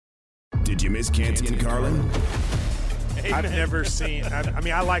Did you miss Canty and Carlin? I've never seen –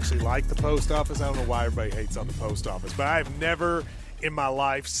 I actually like the post office. I don't know why everybody hates on the post office. But I've never in my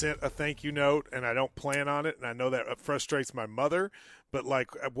life sent a thank you note, and I don't plan on it. And I know that frustrates my mother. But,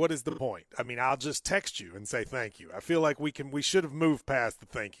 what is the point? I'll just text you and say thank you. I feel like we should have moved past the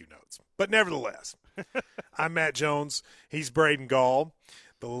thank you notes. But nevertheless, I'm Matt Jones. He's Braden Gall.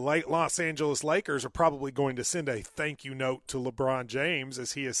 The Los Angeles Lakers are probably going to send a thank you note to LeBron James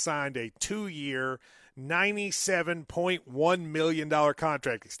as he has signed a 2-year, $97.1 million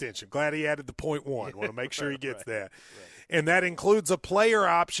contract extension. Glad he added the .1. Want to make sure he gets that. Right. And that includes a player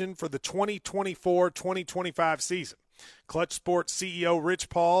option for the 2024-2025 season. Clutch Sports CEO Rich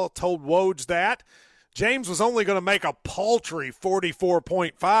Paul told Woj that James was only going to make a paltry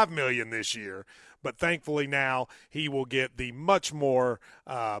 $44.5 million this year, but thankfully now he will get the much more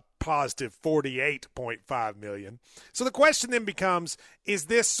positive $48.5 million. So the question then becomes: is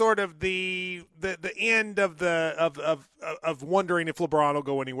this sort of the end of wondering if LeBron will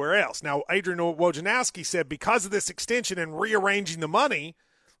go anywhere else? Now, Adrian Wojnarowski said because of this extension and rearranging the money,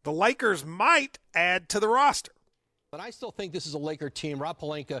 the Lakers might add to the roster. But I still think this is a Laker team. Rob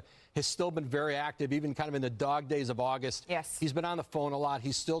Pelinka has still been very active, even kind of in the dog days of August. Yes. He's been on the phone a lot.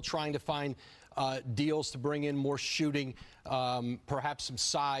 He's still trying to find deals to bring in more shooting, perhaps some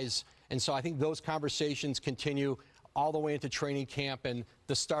size. And so I think those conversations continue all the way into training camp and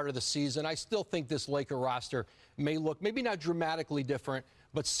the start of the season. I still think this Laker roster may look maybe not dramatically different,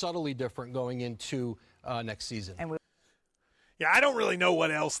 but subtly different going into next season. Yeah, I don't really know what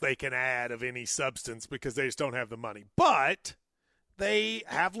else they can add of any substance because they just don't have the money. But they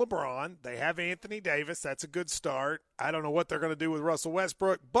have LeBron. They have Anthony Davis. That's a good start. I don't know what they're going to do with Russell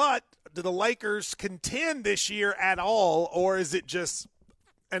Westbrook. But do the Lakers contend this year at all, or is it just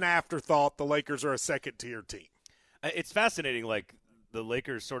an afterthought? The Lakers are a second-tier team. It's fascinating, the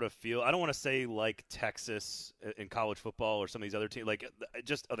Lakers sort of feel – I don't want to say like Texas in college football or some of these other teams,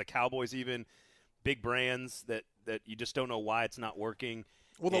 just the Cowboys even – big brands that you just don't know why it's not working.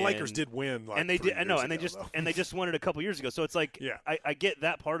 Well, the Lakers did win, and they did. I know, and they just won it a couple years ago. So it's yeah. I get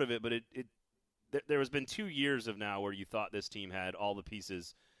that part of it, but there has been 2 years of now where you thought this team had all the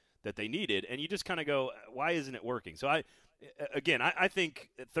pieces that they needed, and you just kind of go, why isn't it working? So I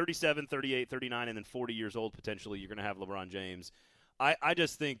think at 37, 38, 39, and then 40 years old potentially you're going to have LeBron James. I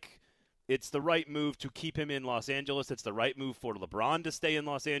just think it's the right move to keep him in Los Angeles. It's the right move for LeBron to stay in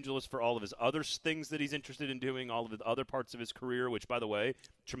Los Angeles for all of his other things that he's interested in doing, all of the other parts of his career, which, by the way,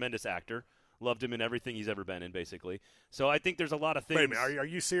 tremendous actor. Loved him in everything he's ever been in, basically. So I think there's a lot of things. Wait a minute, are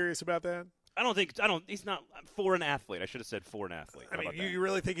you serious about that? He's not for an athlete. I should have said for an athlete. You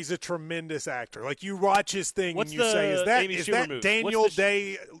really think he's a tremendous actor? You watch his thing What's and you say, is that movie? Daniel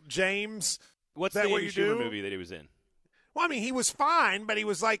Day James? What's that the what Amy you Schumer do? movie that he was in? Well, he was fine, but he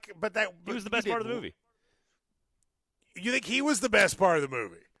was he was the best part of the movie. You think he was the best part of the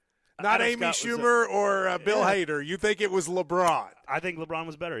movie? Not Amy Schumer or Bill Hader. You think it was LeBron? I think LeBron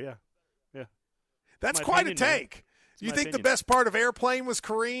was better, yeah. That's quite a take. You think the best part of Airplane was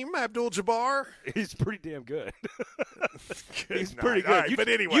Kareem Abdul-Jabbar? He's pretty damn good. He's night. pretty good. Right, but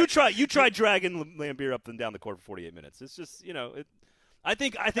anyway. You try dragging Lambeer up and down the court for 48 minutes. It's just, I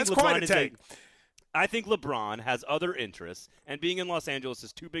think That's LeBron quite a take. I think LeBron has other interests, and being in Los Angeles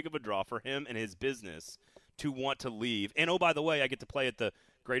is too big of a draw for him and his business to want to leave. And, oh, by the way, I get to play at the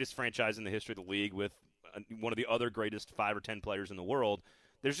greatest franchise in the history of the league with one of the other greatest 5 or 10 players in the world.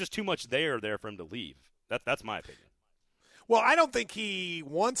 There's just too much there for him to leave. That's my opinion. Well, I don't think he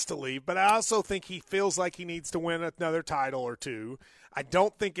wants to leave, but I also think he feels like he needs to win another title or two. I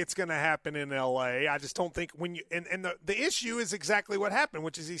don't think it's going to happen in L.A. I just don't think the issue is exactly what happened,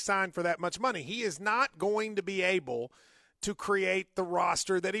 which is he signed for that much money. He is not going to be able to create the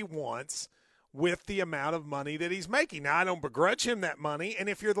roster that he wants with the amount of money that he's making. Now, I don't begrudge him that money, and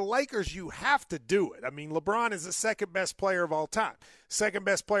if you're the Lakers, you have to do it. LeBron is the second best player of all time. Second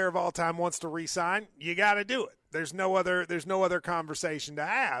best player of all time wants to re-sign, you got to do it. There's no other conversation to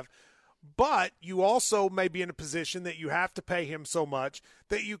have. But you also may be in a position that you have to pay him so much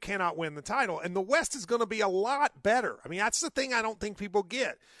that you cannot win the title. And the West is going to be a lot better. That's the thing I don't think people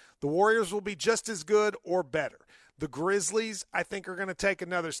get. The Warriors will be just as good or better. The Grizzlies, I think, are going to take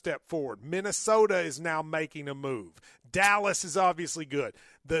another step forward. Minnesota is now making a move. Dallas is obviously good.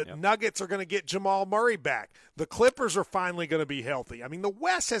 The Nuggets are going to get Jamal Murray back. The Clippers are finally going to be healthy. The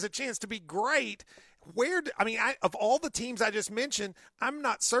West has a chance to be great. Of all the teams I just mentioned, I'm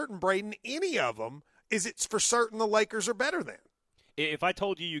not certain, Braden, any of them is it for certain the Lakers are better than. If I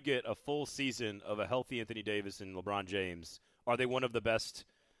told you get a full season of a healthy Anthony Davis and LeBron James, are they one of the best?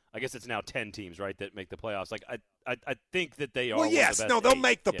 I guess it's now 10 teams, right, that make the playoffs. Like I think that they are. Well, yes, one of the best they'll 8.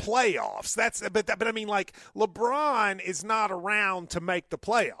 make the Yeah. playoffs. But I mean, like LeBron is not around to make the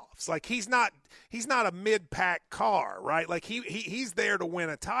playoffs. Like he's not a mid-pack car, right? Like he's there to win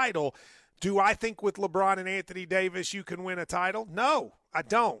a title. Do I think with LeBron and Anthony Davis you can win a title? No, I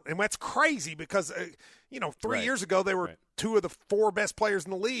don't. And that's crazy because 3 years ago they were two of the 4 best players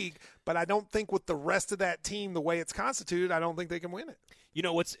in the league, but I don't think with the rest of that team the way it's constituted, I don't think they can win it.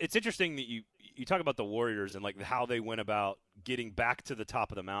 It's interesting that you talk about the Warriors and like how they went about getting back to the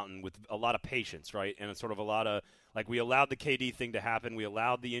top of the mountain with a lot of patience, right? And it's sort of a lot of like we allowed the KD thing to happen, we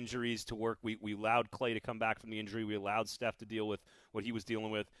allowed the injuries to work, we allowed Klay to come back from the injury, we allowed Steph to deal with what he was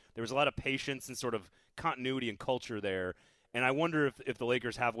dealing with. There was a lot of patience and sort of continuity and culture there. And I wonder if the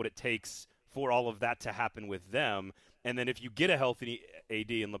Lakers have what it takes for all of that to happen with them. And then if you get a healthy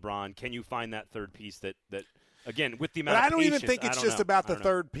AD and LeBron, can you find that third piece that again, with the amount of patience, I don't even think it's just about the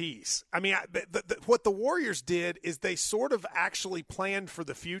third piece. I mean, what the Warriors did is they sort of actually planned for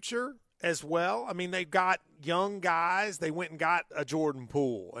the future as well. I mean, they got young guys. They went and got a Jordan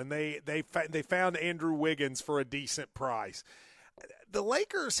Poole, and they found Andrew Wiggins for a decent price. The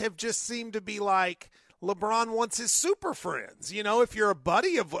Lakers have just seemed to be like LeBron wants his super friends. If you're a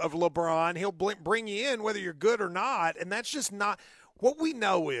buddy of LeBron, he'll bring you in whether you're good or not, and that's just not – what we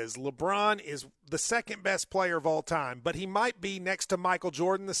know is LeBron is the second best player of all time, but he might be next to Michael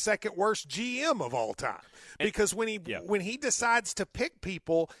Jordan the second worst GM of all time because when he decides to pick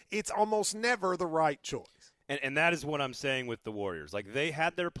people, it's almost never the right choice. And that is what I'm saying with the Warriors. Like they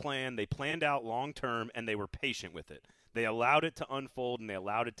had their plan, they planned out long term, and they were patient with it. They allowed it to unfold and they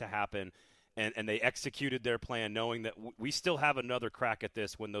allowed it to happen, and they executed their plan knowing that we still have another crack at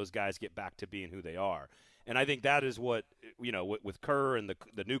this when those guys get back to being who they are. And I think that is what, with Kerr and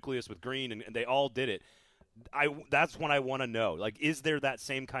the nucleus with Green, and they all did it. That's what I want to know. Like, is there that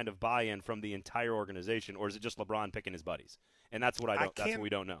same kind of buy-in from the entire organization, or is it just LeBron picking his buddies? And that's what that's what we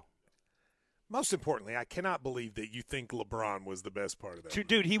don't know. Most importantly, I cannot believe that you think LeBron was the best part of that.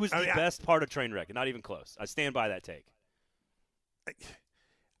 Dude, he was the best part of Trainwreck, not even close. I stand by that take.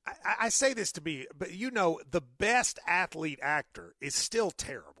 I say this to be, but the best athlete actor is still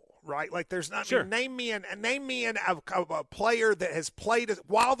terrible. Right, like there's not. Sure. Name me a player that has played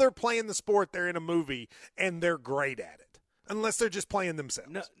while they're playing the sport. They're in a movie and they're great at it, unless they're just playing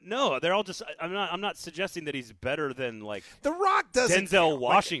themselves. No, they're all just. I'm not suggesting that he's better than like The Rock doesn't. Denzel count.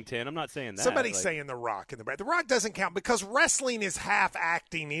 Washington. I'm not saying that. Somebody's saying The Rock in the back. The Rock doesn't count because wrestling is half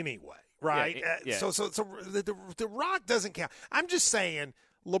acting anyway, right? Yeah. So the Rock doesn't count. I'm just saying.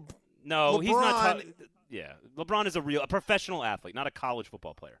 No, LeBron, he's not. LeBron is a professional athlete, not a college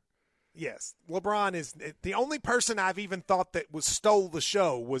football player. Yes, LeBron is the only person I've even thought that stole the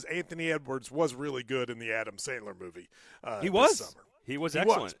show was Anthony Edwards was really good in the Adam Sandler movie. He was. This summer. He was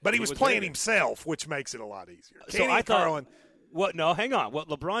excellent. But he was playing himself, which makes it a lot easier. So I thought, Carlin. No, hang on. What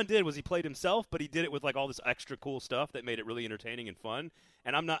LeBron did was he played himself, but he did it with like all this extra cool stuff that made it really entertaining and fun.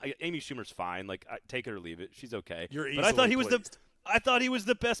 And I'm not. Amy Schumer's fine. Like, take it or leave it. She's okay. You're easily but I thought he pleased. was I thought he was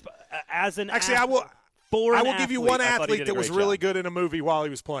the best as an. Actually, athlete. I will give you one I athlete that was really job. good in a movie while he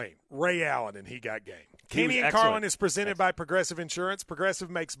was playing. Ray Allen, and he got game. Kenny and Carlin is presented by Progressive Insurance. Progressive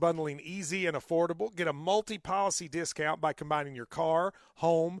makes bundling easy and affordable. Get a multi-policy discount by combining your car,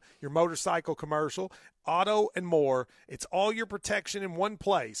 home, your motorcycle commercial, auto, and more. It's all your protection in one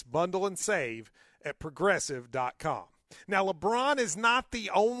place. Bundle and save at Progressive.com. Now, LeBron is not the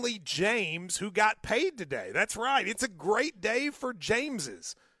only James who got paid today. That's right. It's a great day for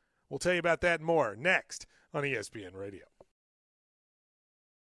Jameses. We'll tell you about that and more next on ESPN Radio.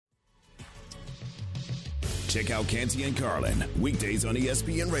 Check out Canty and Carlin, weekdays on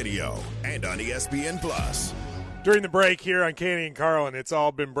ESPN Radio and on ESPN Plus. During the break here on Canty and Carlin, it's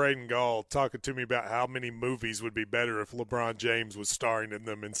all been Braden Gall talking to me about how many movies would be better if LeBron James was starring in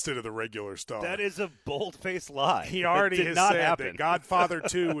them instead of the regular star. That is a bold-faced lie. He already has said happen. that Godfather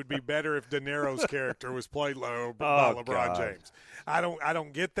 2 would be better if De Niro's character was played by LeBron God. James. I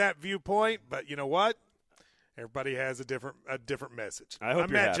don't get that viewpoint, but you know what? Everybody has a different message. I hope I'm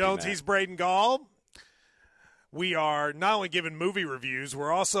you're Matt happy, Jones. Matt. He's Braden Gall. We are not only giving movie reviews,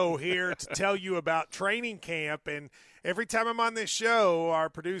 we're also here to tell you about training camp. And every time I'm on this show, our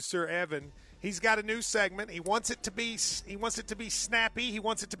producer Evan, he's got a new segment. He wants it to be snappy. He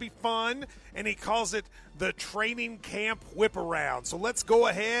wants it to be fun, and he calls it the training camp whip around. So let's go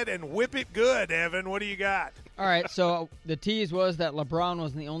ahead and whip it good, Evan. What do you got? All right, so the tease was that LeBron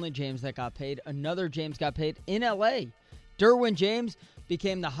wasn't the only James that got paid. Another James got paid in L.A. Derwin James.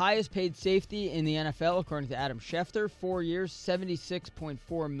 became the highest paid safety in the NFL, according to Adam Schefter. 4 years,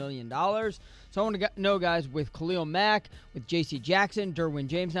 $76.4 million. So I want to know, guys, with Khalil Mack, with J.C. Jackson, Derwin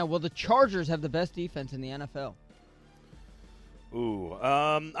James now, will the Chargers have the best defense in the NFL? Ooh,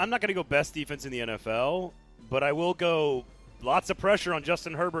 I'm not going to go best defense in the NFL, but I will go lots of pressure on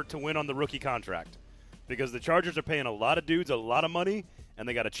Justin Herbert to win on the rookie contract because the Chargers are paying a lot of dudes a lot of money, and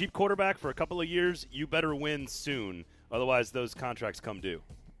they got a cheap quarterback for a couple of years. You better win soon. Otherwise, those contracts come due.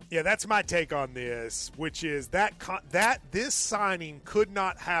 Yeah, that's my take on this, which is that this signing could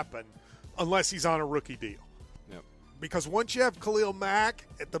not happen unless he's on a rookie deal. Yep. Because once you have Khalil Mack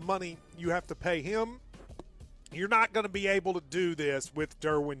at the money you have to pay him, you're not going to be able to do this with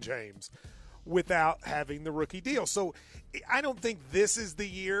Derwin James without having the rookie deal. So I don't think this is the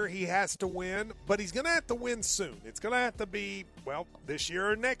year he has to win, but he's going to have to win soon. It's going to have to be, well, this year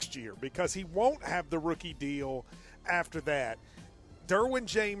or next year because he won't have the rookie deal after that. Derwin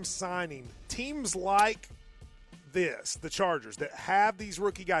James signing, teams like this, the Chargers, that have these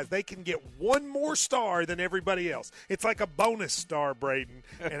rookie guys, they can get one more star than everybody else. It's like a bonus star, Braden,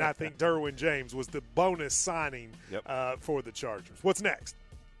 and I think Derwin James was the bonus signing for the Chargers. What's next?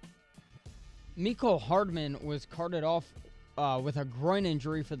 Mecole Hardman was carted off with a groin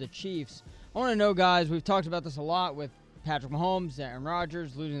injury for the Chiefs. I want to know, guys, we've talked about this a lot with Patrick Mahomes, Aaron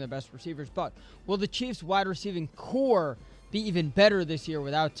Rodgers losing their best receivers, but will the Chiefs' wide receiving core be even better this year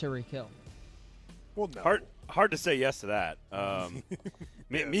without Tyreek Hill? Well, no. Hard to say yes to that.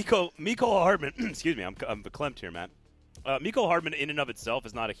 Mecole Hardman, excuse me, I'm verklempt here, Matt. Mecole Hardman in and of itself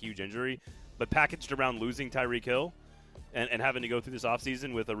is not a huge injury, but packaged around losing Tyreek Hill and having to go through this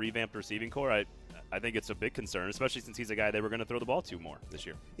offseason with a revamped receiving core, I think it's a big concern, especially since he's a guy they were going to throw the ball to more this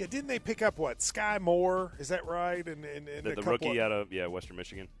year. Yeah, didn't they pick up, Sky Moore? Is that right? And the rookie out of Western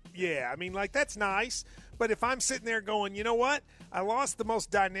Michigan. Yeah, I mean, that's nice. But if I'm sitting there going, you know what? I lost the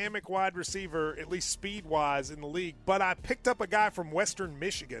most dynamic wide receiver, at least speed-wise, in the league, but I picked up a guy from Western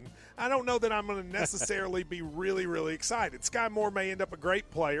Michigan. I don't know that I'm going to necessarily be really, really excited. Sky Moore may end up a great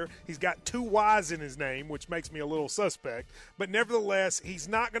player. He's got 2 Y's in his name, which makes me a little suspect. But nevertheless, he's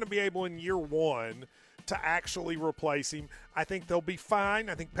not going to be able in year one to actually replace him. I think they'll be fine.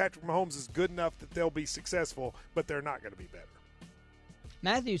 I think Patrick Mahomes is good enough that they'll be successful, but they're not going to be better.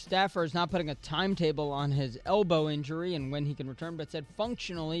 Matthew Stafford is not putting a timetable on his elbow injury and when he can return, but said,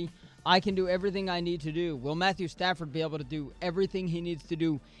 functionally, I can do everything I need to do. Will Matthew Stafford be able to do everything he needs to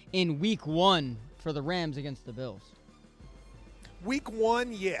do in Week 1 for the Rams against the Bills? Week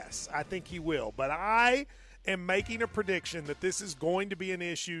 1, yes, I think he will. But I am making a prediction that this is going to be an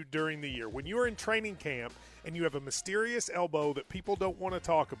issue during the year. When you are in training camp and you have a mysterious elbow that people don't want to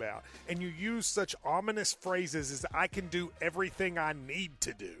talk about, and you use such ominous phrases as I can do everything I need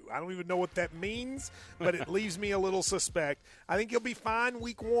to do. I don't even know what that means, but it leaves me a little suspect. I think he'll be fine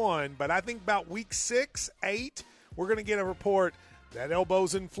Week 1, but I think about Week 6, 8, we're going to get a report that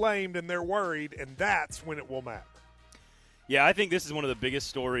elbow's inflamed and they're worried, and that's when it will matter. Yeah, I think this is one of the biggest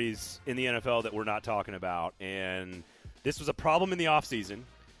stories in the NFL that we're not talking about, and this was a problem in the offseason.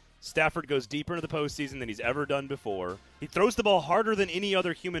 Stafford goes deeper into the postseason than he's ever done before. He throws the ball harder than any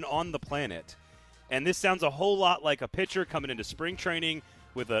other human on the planet. And this sounds a whole lot like a pitcher coming into spring training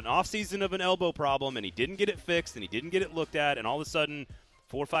with an offseason of an elbow problem, and he didn't get it fixed, and he didn't get it looked at, and all of a sudden,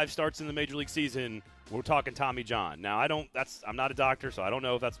 4 or 5 starts in the Major League season, we're talking Tommy John. Now, I'm not a doctor, so I don't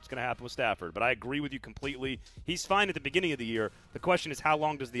know if that's what's going to happen with Stafford, but I agree with you completely. He's fine at the beginning of the year. The question is, how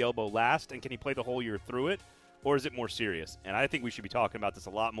long does the elbow last, and can he play the whole year through it? Or is it more serious? And I think we should be talking about this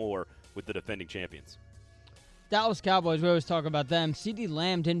a lot more with the defending champions. Dallas Cowboys, we always talk about them. CeeDee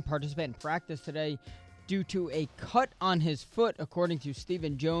Lamb didn't participate in practice today due to a cut on his foot, according to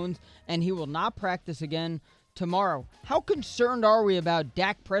Stephen Jones, and he will not practice again tomorrow. How concerned are we about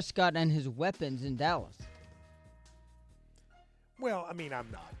Dak Prescott and his weapons in Dallas? Well, I mean,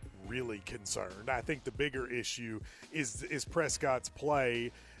 I'm not really concerned. I think the bigger issue is Prescott's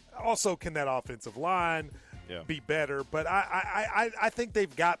play. Also, can that offensive line be better? But I think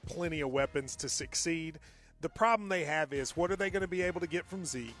they've got plenty of weapons to succeed. The problem they have is, what are they going to be able to get from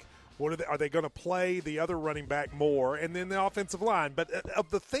Zeke? Are they going to play the other running back more? And then the offensive line. But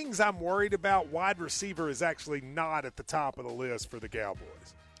of the things I'm worried about, wide receiver is actually not at the top of the list for the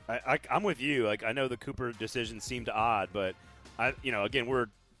Cowboys. I'm with you. I know the Cooper decision seemed odd, but again, we're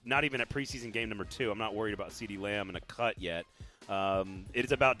not even at preseason game number 2. I'm not worried about CeeDee Lamb and a cut yet. It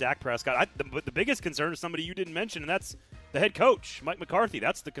is about Dak Prescott. But the biggest concern is somebody you didn't mention, and that's the head coach, Mike McCarthy.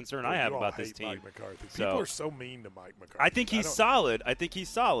 That's the concern I have about this team. Mike McCarthy. People are so mean to Mike McCarthy. I think he's solid.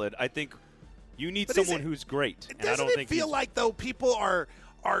 I think you need someone who's great. Doesn't it feel like, though, people are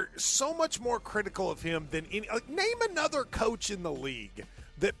are so much more critical of him than any. Like, name another coach in the league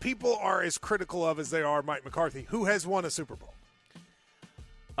that people are as critical of as they are Mike McCarthy, who has won a Super Bowl.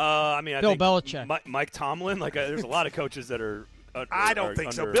 I Bill think Belichick, Mike Tomlin. There's a lot of coaches that are. I don't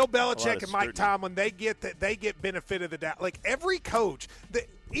think so. Bill Belichick and Mike Tomlin, they get benefit of the doubt. Like every coach, it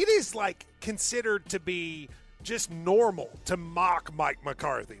is like considered to be just normal to mock Mike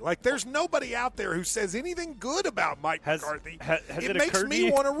McCarthy. Like there's nobody out there who says anything good about Mike McCarthy. It makes me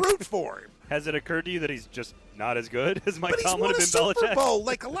want to root for him. Has it occurred to you that he's just not as good as Mike But Tomlin and he's Bill won a Super Belichick? Bowl.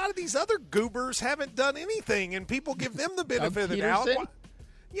 Like a lot of these other goobers haven't done anything, and people give them the benefit of the doubt.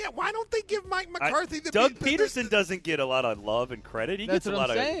 Why don't they give Mike McCarthy the Doug Peterson doesn't get a lot of love and credit. He That's gets a what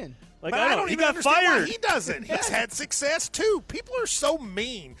lot I'm of saying. But I don't he even got understand fired. why he doesn't. He's had success too. People are so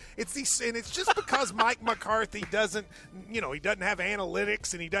mean. And it's just because Mike McCarthy doesn't, he doesn't have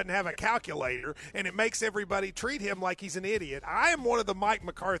analytics and he doesn't have a calculator, and it makes everybody treat him like he's an idiot. I am one of the Mike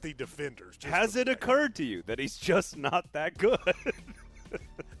McCarthy defenders. Has it occurred to you that he's just not that good?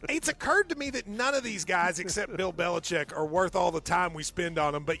 It's occurred to me that none of these guys except Bill Belichick are worth all the time we spend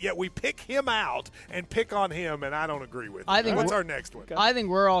on them, but yet we pick him out and pick on him, and I don't agree with it. What's our next one? I think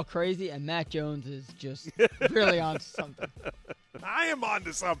we're all crazy, and Matt Jones is just really on something. I am on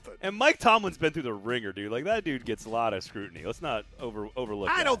to something. And Mike Tomlin's been through the ringer, dude. Like that dude gets a lot of scrutiny. Let's not overlook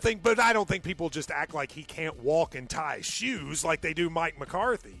that. I don't think people just act like he can't walk and tie his shoes like they do Mike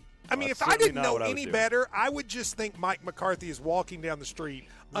McCarthy. I mean, if I didn't know any better, I would just think Mike McCarthy is walking down the street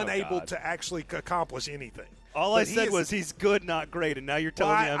unable to actually accomplish anything. All I said was he's good, not great, and now you're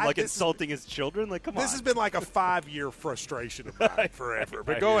telling me I'm insulting his children? Like, come on. This has been like a 5-year frustration of mine forever.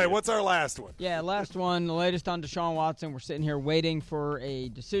 But go ahead. What's our last one? Yeah, last one, the latest on Deshaun Watson. We're sitting here waiting for a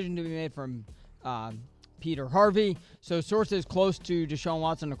decision to be made from Peter Harvey. So sources close to Deshaun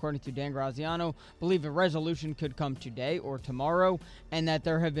Watson, according to Dan Graziano, believe a resolution could come today or tomorrow, and that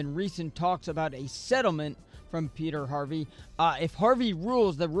there have been recent talks about a settlement from Peter Harvey. If Harvey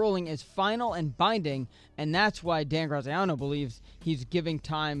rules, the ruling is final and binding, and that's why Dan Graziano believes he's giving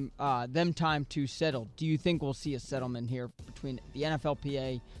them time to settle. Do you think we'll see a settlement here between the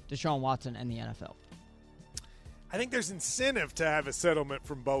NFLPA, Deshaun Watson, and the NFL? I think there's incentive to have a settlement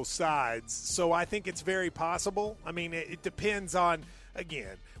from both sides, so I think it's very possible. I mean, it depends on,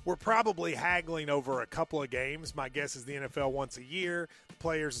 again, we're probably haggling over a couple of games. My guess is the NFL once a year. The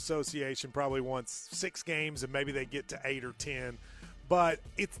Players Association probably wants 6 games, and maybe they get to 8 or 10. But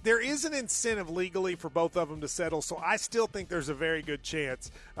there is an incentive legally for both of them to settle, so I still think there's a very good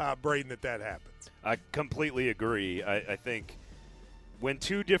chance, Braden, that happens. I completely agree. I think when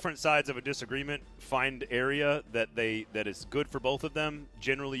two different sides of a disagreement find area that is good for both of them,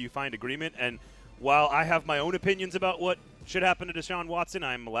 generally you find agreement. And while I have my own opinions about what should happen to Deshaun Watson,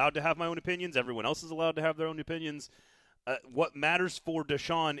 I'm allowed to have my own opinions. Everyone else is allowed to have their own opinions. What matters for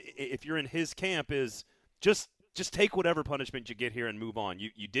Deshaun, if you're in his camp, is just take whatever punishment you get here and move on.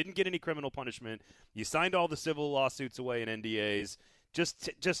 You didn't get any criminal punishment. You signed all the civil lawsuits away and NDAs.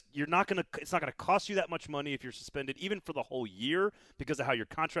 Just you're not gonna. It's not gonna cost you that much money if you're suspended, even for the whole year, because of how your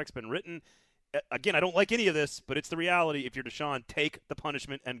contract's been written. Again, I don't like any of this, but it's the reality. If you're Deshaun, take the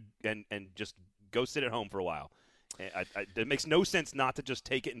punishment and just go sit at home for a while. It makes no sense not to just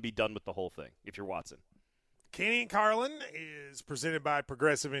take it and be done with the whole thing. If you're Watson. Kenny and Carlin is presented by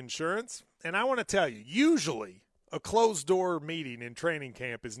Progressive Insurance, and I want to tell you, usually a closed-door meeting in training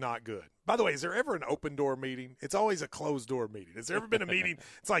camp is not good. By the way, is there ever an open-door meeting? It's always a closed-door meeting. Has there ever been a meeting?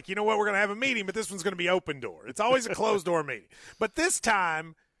 It's like, you know what, we're going to have a meeting, but this one's going to be open-door. It's always a closed-door meeting. But this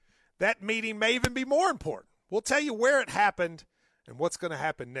time, that meeting may even be more important. We'll tell you where it happened and what's going to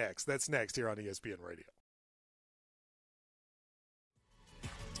happen next. That's next here on ESPN Radio.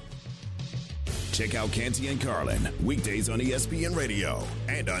 Check out Canty and Carlin, weekdays on ESPN Radio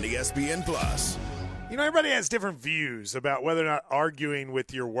and on ESPN Plus. You know, everybody has different views about whether or not arguing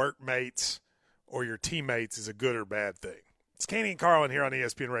with your workmates or your teammates is a good or bad thing. It's Canty and Carlin here on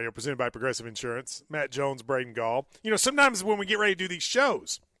ESPN Radio, presented by Progressive Insurance. Matt Jones, Braden Gall. You know, sometimes when we get ready to do these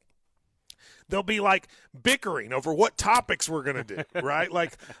shows, they'll be like bickering over what topics we're going to do, right?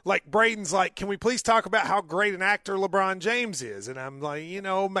 Like Braden's like, can we please talk about how great an actor LeBron James is? And I'm like,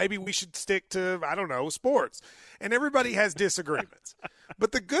 maybe we should stick to, I don't know, sports. And everybody has disagreements.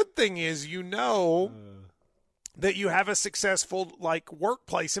 But the good thing is, that you have a successful,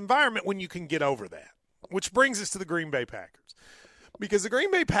 workplace environment when you can get over that. Which brings us to the Green Bay Packers. Because the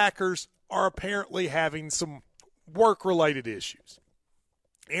Green Bay Packers are apparently having some work-related issues.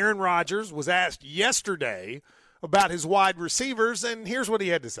 Aaron Rodgers was asked yesterday about his wide receivers, and here's what he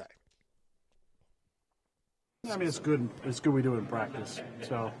had to say. I mean, it's good. It's good we do it in practice.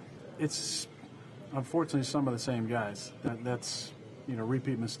 So it's unfortunately some of the same guys. That's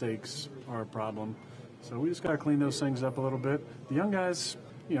repeat mistakes are a problem. So we just got to clean those things up a little bit. The young guys,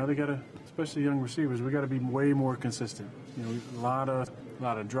 they got to, especially young receivers, we got to be way more consistent. A lot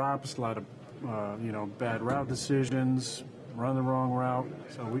of drops, a lot of bad route decisions, run the wrong route.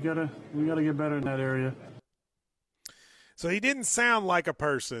 So we gotta get better in that area. So he didn't sound like a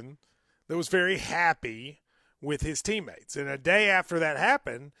person that was very happy with his teammates. And a day after that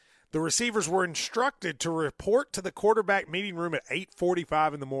happened, the receivers were instructed to report to the quarterback meeting room at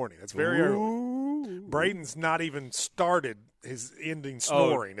 8:45 in the morning. That's very early. Braden's not even started his ending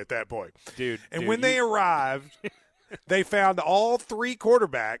snoring at that point. And when they arrived, they found all three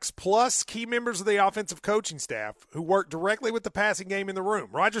quarterbacks plus key members of the offensive coaching staff who worked directly with the passing game in the room.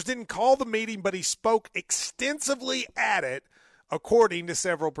 Rodgers didn't call the meeting, but he spoke extensively at it, according to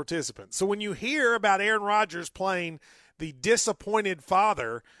several participants. So when you hear about Aaron Rodgers playing the disappointed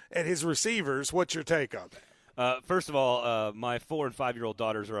father at his receivers, what's your take on that? First of all, my 4- and 5-year-old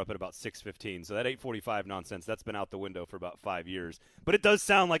daughters are up at about 6:15, so that 8:45 nonsense, that's been out the window for about 5 years. But it does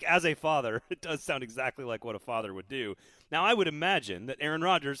sound like, as a father, it does sound exactly like what a father would do. Now, I would imagine that Aaron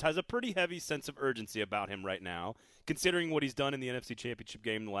Rodgers has a pretty heavy sense of urgency about him right now, considering what he's done in the NFC Championship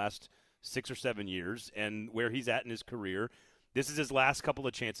game in the last 6 or 7 years and where he's at in his career. This is his last couple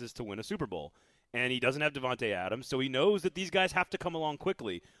of chances to win a Super Bowl. And he doesn't have Davante Adams, so he knows that these guys have to come along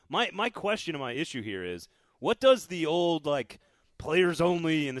quickly. My question and my issue here is, what does the old, players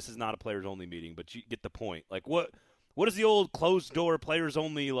only, and this is not a players only meeting, but you get the point. What is the old closed door players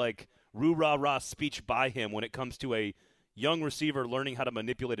only, roo-rah-rah speech by him when it comes to a young receiver learning how to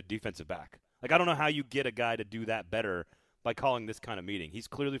manipulate a defensive back? I don't know how you get a guy to do that better by calling this kind of meeting. He's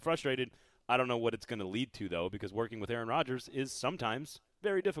clearly frustrated. I don't know what it's going to lead to, though, because working with Aaron Rodgers is sometimes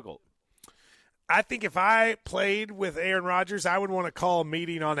very difficult. I think if I played with Aaron Rodgers, I would want to call a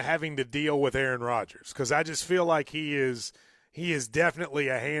meeting on having to deal with Aaron Rodgers because I just feel like he is definitely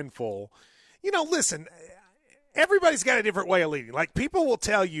a handful. Listen, everybody's got a different way of leading. People will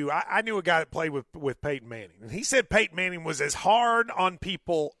tell you, I knew a guy that played with Peyton Manning, and he said Peyton Manning was as hard on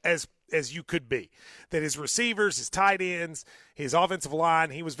people as you could be, that his receivers, his tight ends, his offensive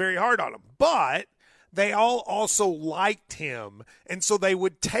line, he was very hard on them. But they all also liked him, and so they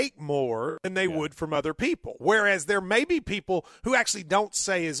would take more than they would from other people. Whereas there may be people who actually don't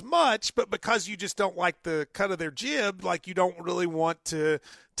say as much, but because you just don't like the cut of their jib, you don't really want to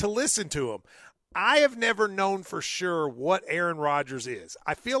listen to them. I have never known for sure what Aaron Rodgers is.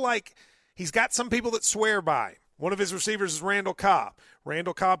 I feel like he's got some people that swear by him. One of his receivers is Randall Cobb.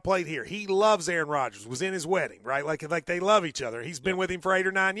 Randall Cobb played here. He loves Aaron Rodgers, was in his wedding, right? Like they love each other. He's been with him for 8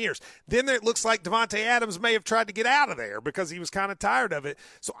 or 9 years. Then it looks like Davante Adams may have tried to get out of there because he was kind of tired of it.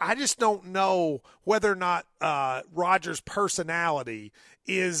 So I just don't know whether or not Rodgers' personality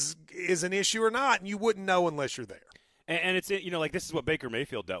is an issue or not, and you wouldn't know unless you're there. And it's, this is what Baker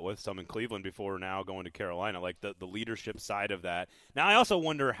Mayfield dealt with, some in Cleveland before now going to Carolina, the leadership side of that. Now, I also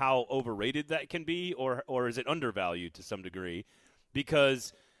wonder how overrated that can be, or is it undervalued to some degree,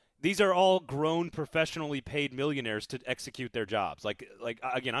 because these are all grown, professionally paid millionaires to execute their jobs.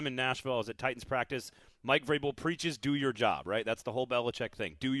 Again, I'm in Nashville. I was at Titans practice. Mike Vrabel preaches, do your job, right? That's the whole Belichick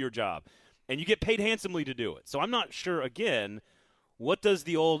thing, do your job. And you get paid handsomely to do it. So I'm not sure, again, what does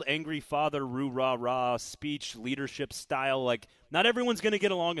the old angry father roo-rah-rah speech leadership style, not everyone's going to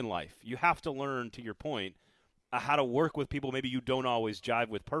get along in life. You have to learn, to your point, how to work with people maybe you don't always jive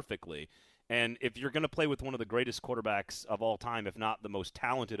with perfectly. And if you're going to play with one of the greatest quarterbacks of all time, if not the most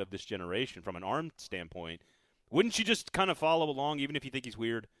talented of this generation from an arm standpoint, wouldn't you just kind of follow along even if you think he's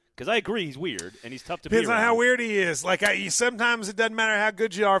weird? Because I agree he's weird, and he's tough to be around. Depends on how weird he is. Sometimes it doesn't matter how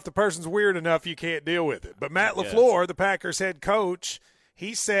good you are. If the person's weird enough, you can't deal with it. But Matt LaFleur, the Packers head coach,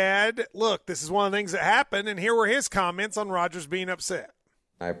 he said, look, this is one of the things that happened, and here were his comments on Rodgers being upset.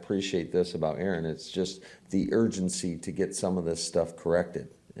 I appreciate this about Aaron. It's just the urgency to get some of this stuff corrected.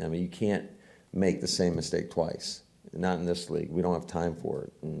 I mean, you can't make the same mistake twice. Not in this league. We don't have time for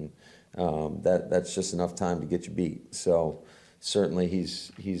it. And that's just enough time to get you beat. So certainly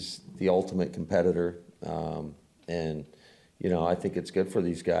he's the ultimate competitor. And, I think it's good for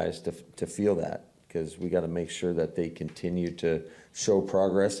these guys to feel that, because we got to make sure that they continue to show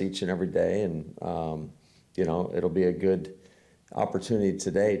progress each and every day. And, it'll be a good opportunity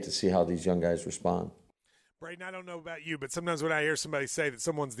today to see how these young guys respond. Braden, I don't know about you, but sometimes when I hear somebody say that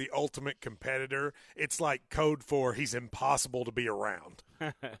someone's the ultimate competitor, it's like code for he's impossible to be around.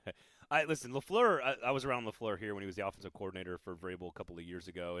 Listen, LaFleur, I was around LaFleur here when he was the offensive coordinator for Vrabel a couple of years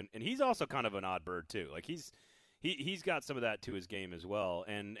ago, and he's also kind of an odd bird too. He's got some of that to his game as well.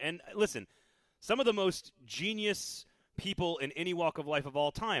 And listen, some of the most genius people in any walk of life of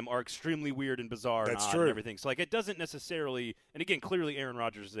all time are extremely weird and bizarre That's and odd true. and everything. So, like, it doesn't necessarily – and, again, clearly Aaron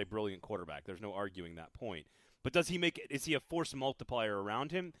Rodgers is a brilliant quarterback. There's no arguing that point. But is he a force multiplier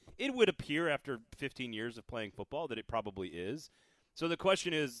around him? It would appear after 15 years of playing football that it probably is. So the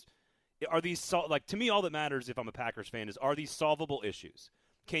question is, are these to me, all that matters if I'm a Packers fan is, are these solvable issues?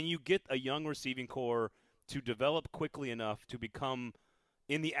 Can you get a young receiving core to develop quickly enough to become,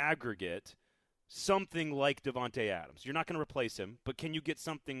 in the aggregate, something like Devontae Adams? You're not going to replace him, but can you get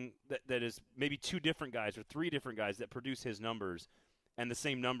something that is maybe 2 different guys or 3 different guys that produce his numbers and the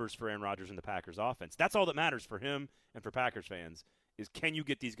same numbers for Aaron Rodgers and the Packers offense? That's all that matters for him and for Packers fans is, can you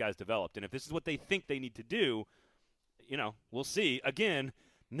get these guys developed? And if this is what they think they need to do, we'll see. Again,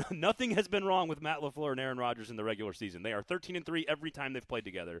 nothing has been wrong with Matt LaFleur and Aaron Rodgers in the regular season. They are 13-3 every time they've played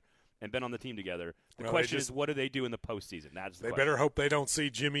together and been on the team together. The question is, what do they do in the postseason? That's the question. They better hope they don't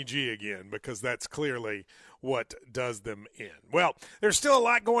see Jimmy G again, because that's clearly what does them in. Well, there's still a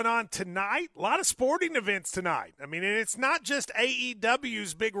lot going on tonight. A lot of sporting events tonight. I mean, and it's not just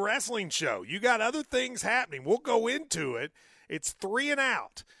AEW's big wrestling show. You got other things happening. We'll go into it. It's 3 and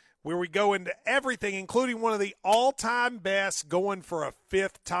Out, where we go into everything, including one of the all-time best going for a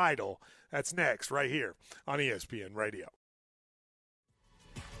 5th title. That's next, right here on ESPN Radio.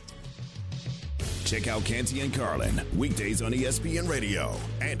 Check out Canty and Carlin, weekdays on ESPN Radio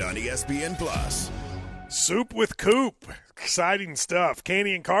and on ESPN Plus. Soup with Coop. Exciting stuff.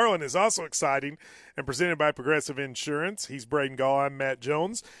 Canty and Carlin is also exciting and presented by Progressive Insurance. He's Braden Gall. I'm Matt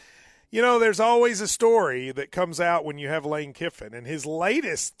Jones. There's always a story that comes out when you have Lane Kiffin, and his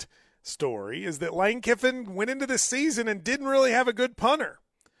latest story is that Lane Kiffin went into this season and didn't really have a good punter.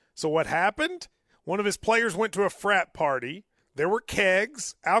 So what happened? One of his players went to a frat party. There were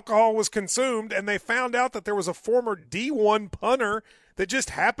kegs, alcohol was consumed, and they found out that there was a former D1 punter that just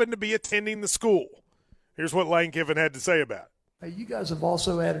happened to be attending the school. Here's what Lane Kiffin had to say about it. Hey, you guys have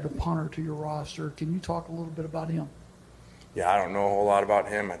also added a punter to your roster. Can you talk a little bit about him? Yeah, I don't know a whole lot about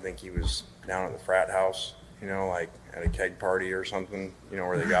him. I think he was down at the frat house, like at a keg party or something,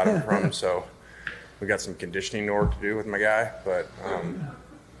 where they got him from. So we got some conditioning work to do with my guy. But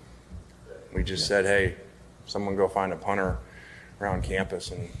we just said, hey, someone go find a punter around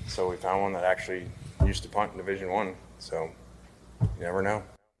campus. And so we found one that actually used to punt in Division I. So you never know.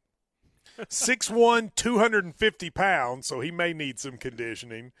 6'1", 250 pounds, so he may need some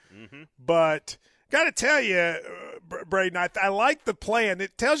conditioning. Mm-hmm. But got to tell you, Braden, I like the plan.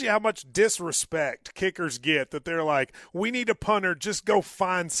 It tells you how much disrespect kickers get, that they're like, we need a punter, just go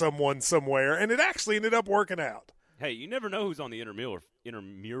find someone somewhere. And it actually ended up working out. Hey, you never know who's on the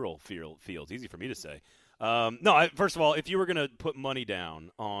intramural fields. Easy for me to say. First of all, if you were going to put money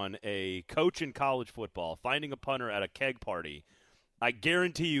down on a coach in college football finding a punter at a keg party, I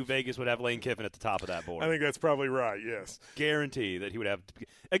guarantee you Vegas would have Lane Kiffin at the top of that board. I think that's probably right, yes. Guarantee that he would have.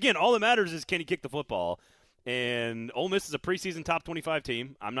 Again, all that matters is, can he kick the football? And Ole Miss is a preseason top 25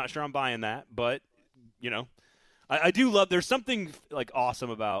 team. I'm not sure I'm buying that, but, I do love – there's something,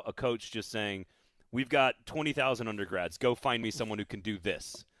 awesome about a coach just saying, we've got 20,000 undergrads. Go find me someone who can do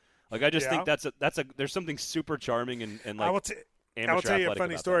this. I just think there's something super charming and I will tell you a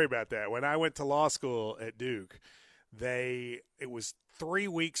funny story about that. When I went to law school at Duke – it was 3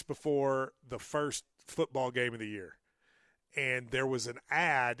 weeks before the first football game of the year, and there was an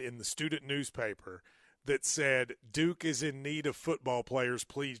ad in the student newspaper that said, Duke is in need of football players,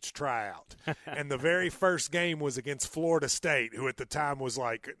 please try out. And the very first game was against Florida State, who at the time was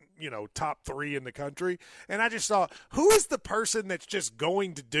top 3 in the country. And I just thought, who is the person that's just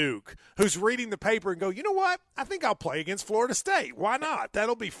going to Duke, who's reading the paper and go, you know what, I think I'll play against Florida State. Why not?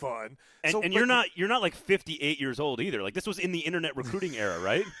 That'll be fun. And you're not like 58 years old either. This was in the internet recruiting era,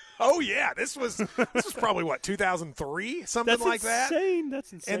 right? Oh yeah, this was probably 2003, something like that.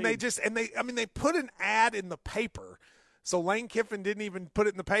 That's insane. And they put an ad in the paper. So Lane Kiffin didn't even put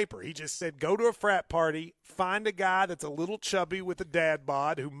it in the paper. He just said, go to a frat party, find a guy that's a little chubby with a dad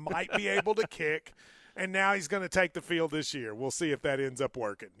bod who might be able to kick, and now he's going to take the field this year. We'll see if that ends up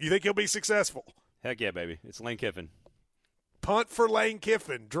working. You think he'll be successful? Heck yeah, baby. It's Lane Kiffin. Punt for Lane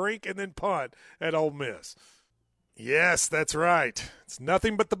Kiffin. Drink and then punt at Ole Miss. Yes, that's right. It's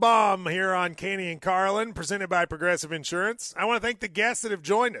nothing but the bomb here on Canty and Carlin, presented by Progressive Insurance. I want to thank the guests that have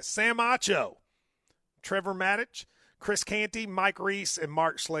joined us. Sam Acho, Trevor Maddich, Chris Canty, Mike Reese, and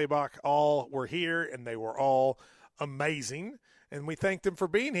Mark Schlabach all were here, and they were all amazing. And we thank them for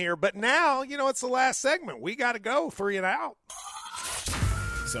being here. But now, it's the last segment. We got to go 3 and Out.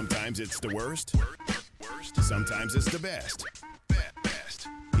 Sometimes it's the worst. Sometimes it's the best.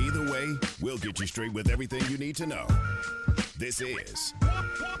 Either way, we'll get you straight with everything you need to know. This is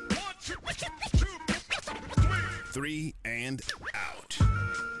 3 and Out.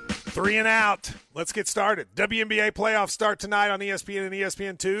 3 and Out. Let's get started. WNBA playoffs start tonight on ESPN and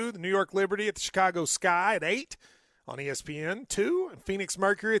ESPN2. The New York Liberty at the Chicago Sky at 8 on ESPN2. And Phoenix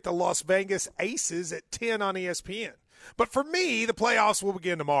Mercury at the Las Vegas Aces at 10 on ESPN. But for me, the playoffs will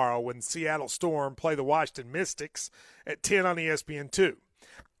begin tomorrow when Seattle Storm play the Washington Mystics at 10 on ESPN2.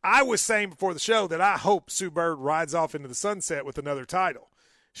 I was saying before the show that I hope Sue Bird rides off into the sunset with another title.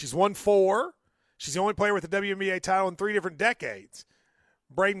 She's won 4. She's the only player with a WNBA title in 3 different decades.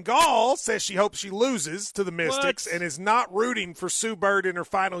 Braden Gall says she hopes she loses to the Mystics and is not rooting for Sue Bird in her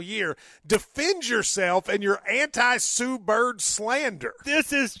final year. Defend yourself and your anti-Sue Bird slander.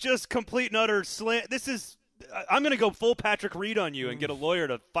 This is just complete and utter slander. I'm going to go full Patrick Reed on you and get a lawyer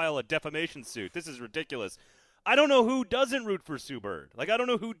to file a defamation suit. This is ridiculous. I don't know who doesn't root for Sue Bird. I don't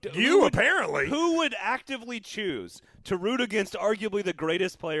know who apparently. Who would actively choose to root against arguably the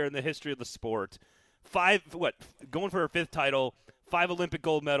greatest player in the history of the sport? Going for her 5th title, 5 Olympic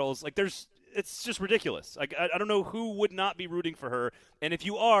gold medals. It's just ridiculous. I don't know who would not be rooting for her. And if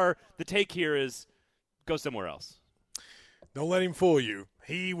you are, the take here is go somewhere else. Don't let him fool you.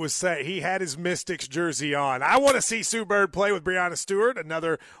 He had his Mystics jersey on. I want to see Sue Bird play with Breanna Stewart,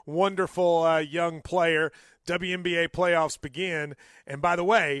 another wonderful young player. WNBA playoffs begin. And by the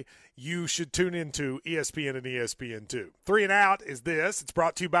way, you should tune into ESPN and ESPN2. 3 and Out is this. It's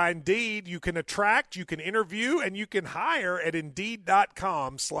brought to you by Indeed. You can attract, you can interview, and you can hire at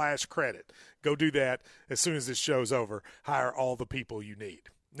Indeed.com/credit. Go do that as soon as this show's over. Hire all the people you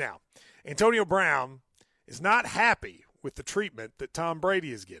need. Now, Antonio Brown is not happy with the treatment that Tom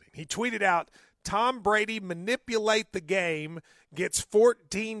Brady is getting. He tweeted out, Tom Brady manipulate the game, gets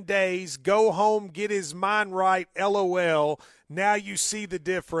 14 days, go home, get his mind right, LOL. Now you see the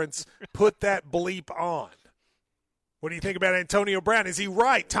difference. Put that bleep on. What do you think about Antonio Brown? Is he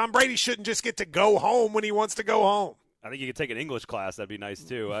right? Tom Brady shouldn't just get to go home when he wants to go home. I think you could take an English class. That'd be nice,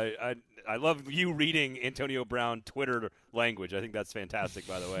 too. I love you reading Antonio Brown Twitter language. I think that's fantastic,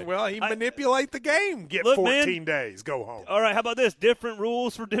 by the way. Well, he manipulate the game. Get 14 days. Go home. All right, how about this? Different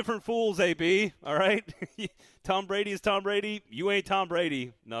rules for different fools, AB. All right? Tom Brady is Tom Brady. You ain't Tom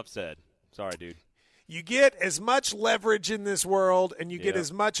Brady. Enough said. Sorry, dude. You get as much leverage in this world, and you get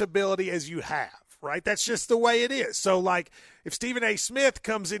as much ability as you have. Right? That's just the way it is. So, if Stephen A. Smith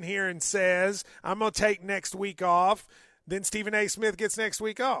comes in here and says, I'm going to take next week off, then Stephen A. Smith gets next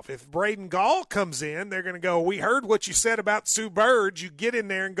week off. If Braden Gall comes in, they're going to go, we heard what you said about Sue Bird. You get in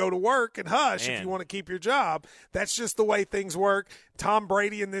there and go to work and hush if you want to keep your job. That's just the way things work. Tom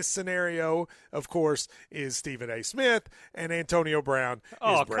Brady in this scenario, of course, is Stephen A. Smith, and Antonio Brown is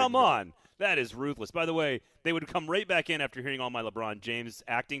Braden come Gall. on. That is ruthless. By the way, they would come right back in after hearing all my LeBron James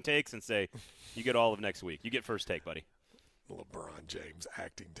acting takes and say, you get all of next week. You get first take, buddy. LeBron James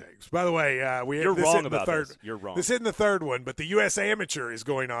acting takes. By the way, you're wrong about this. You're wrong. This isn't the third one, but the U.S. Amateur is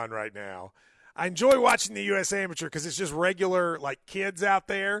going on right now. I enjoy watching the U.S. Amateur because it's just regular, kids out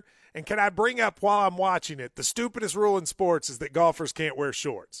there. And can I bring up while I'm watching it, the stupidest rule in sports is that golfers can't wear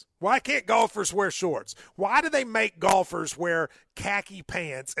shorts. Why can't golfers wear shorts? Why do they make golfers wear khaki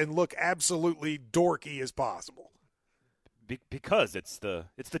pants and look absolutely dorky as possible? Because it's the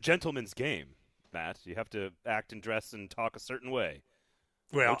gentleman's game, Matt. You have to act and dress and talk a certain way.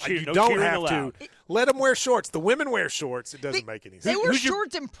 Well, you don't have to. Let them wear shorts. The women wear shorts. It doesn't make any sense. They wear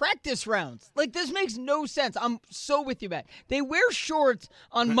shorts in practice rounds. This makes no sense. I'm so with you, Matt. They wear shorts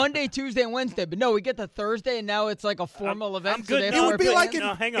on Monday, Tuesday, and Wednesday, but no, we get to Thursday, and now it's like a formal event. I'm good. So it would be like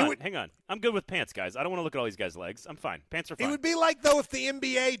hang on. I'm good with pants, guys. I don't want to look at all these guys' legs. I'm fine. Pants are fine. It would be like, though, if the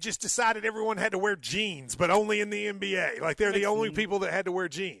NBA just decided everyone had to wear jeans, but only in the NBA. They're the only people that had to wear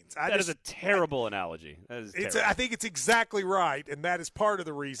jeans. That is a terrible analogy. That is terrible. I think it's exactly right, and that is part of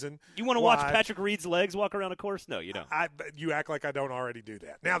the reason. You want to watch Patrick Reed's legs walk around a course? No, you don't. You act like I don't already do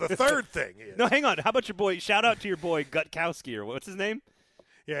that. Now, the third thing is. No, hang on. How about your boy? Shout out to your boy, Gutkowski, or what's his name?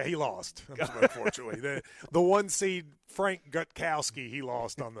 Yeah, he lost, unfortunately. the one seed, Frank Gutkowski, he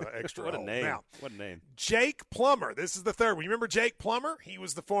lost on the extra What a hole. name. Now, what a name. Jake Plummer, this is the third one. You remember Jake Plummer? He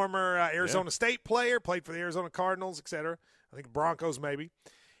was the former Arizona State player, played for the Arizona Cardinals, etc. I think Broncos maybe.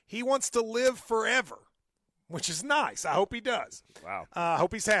 He wants to live forever, which is nice. I hope he does. Wow. I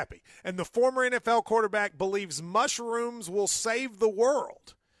hope he's happy. And the former NFL quarterback believes mushrooms will save the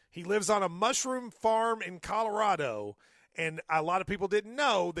world. He lives on a mushroom farm in Colorado, and a lot of people didn't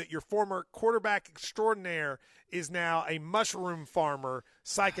know that your former quarterback extraordinaire is now a mushroom farmer,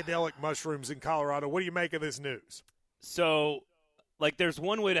 psychedelic mushrooms in Colorado. What do you make of this news? So, there's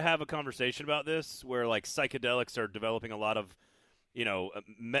one way to have a conversation about this where, psychedelics are developing a lot of,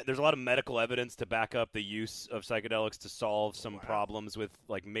 there's a lot of medical evidence to back up the use of psychedelics to solve some problems with,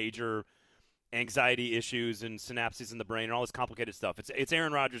 major anxiety issues and synapses in the brain and all this complicated stuff. It's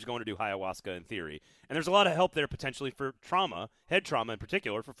Aaron Rodgers going to do ayahuasca in theory. And there's a lot of help there potentially for trauma, head trauma in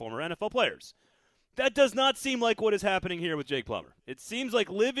particular, for former NFL players. That does not seem like what is happening here with Jake Plummer. It seems like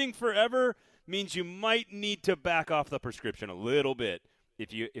living forever means you might need to back off the prescription a little bit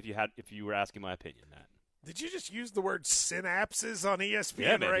if you were asking my opinion, Matt. Did you just use the word synapses on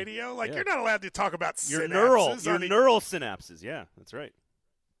ESPN radio? Like, you're not allowed to talk about your synapses. Your neural synapses. Yeah, that's right.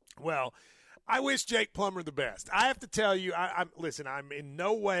 Well, I wish Jake Plummer the best. I have to tell you, I'm in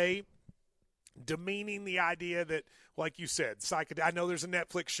no way demeaning the idea that, like you said, I know there's a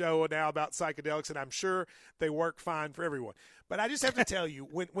Netflix show now about psychedelics, and I'm sure they work fine for everyone. But I just have to tell you,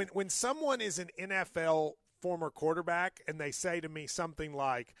 when someone is an NFL former quarterback and they say to me something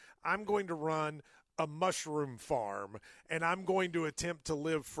like, I'm going to run a mushroom farm and I'm going to attempt to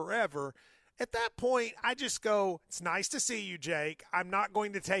live forever, at that point, I just go, it's nice to see you, Jake. I'm not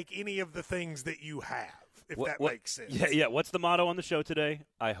going to take any of the things that you have, if that makes sense. Yeah. What's the motto on the show today?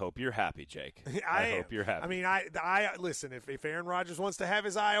 I hope you're happy, Jake. I hope you're happy. I mean, I listen, if Aaron Rodgers wants to have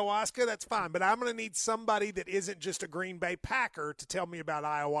his ayahuasca, that's fine. But I'm going to need somebody that isn't just a Green Bay Packer to tell me about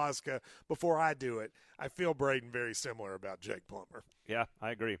ayahuasca before I do it. I feel, Braden, very similar about Jake Plummer. Yeah, I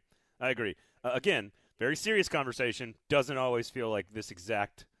agree. Again, very serious conversation. Doesn't always feel like this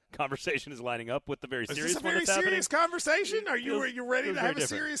exact conversation is lining up with the very serious one that's happening. Is this a very serious conversation? Are you ready to have a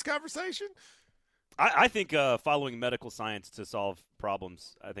serious conversation? I think following medical science to solve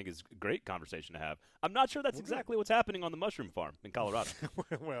problems, I think, is a great conversation to have. I'm not sure that's exactly what's happening on the mushroom farm in Colorado.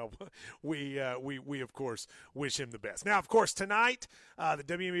 Well, we of course wish him the best. Now, of course, tonight the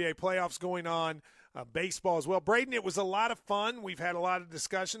WNBA playoffs going on. Baseball as well. Braden, it was a lot of fun. We've had a lot of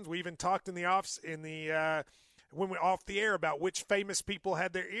discussions. We even talked when we're off the air about which famous people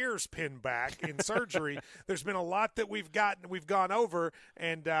had their ears pinned back in surgery. There's been a lot that we've gone over,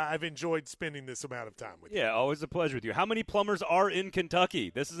 and I've enjoyed spending this amount of time with you. Yeah, always a pleasure with you. How many plumbers are in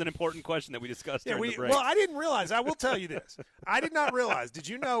Kentucky? This is an important question that we discussed during the break. Well, I didn't realize. I will tell you this. I did not realize. Did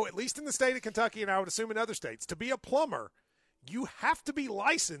you know, at least in the state of Kentucky, and I would assume in other states, to be a plumber, you have to be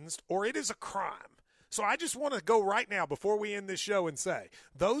licensed or it is a crime. So I just want to go right now before we end this show and say,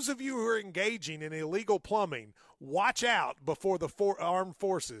 those of you who are engaging in illegal plumbing, watch out before the armed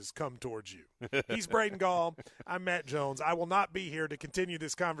forces come towards you. He's Braden Gall. I'm Matt Jones. I will not be here to continue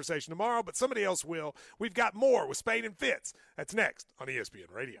this conversation tomorrow, but somebody else will. We've got more with Spain and Fitz. That's next on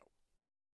ESPN Radio.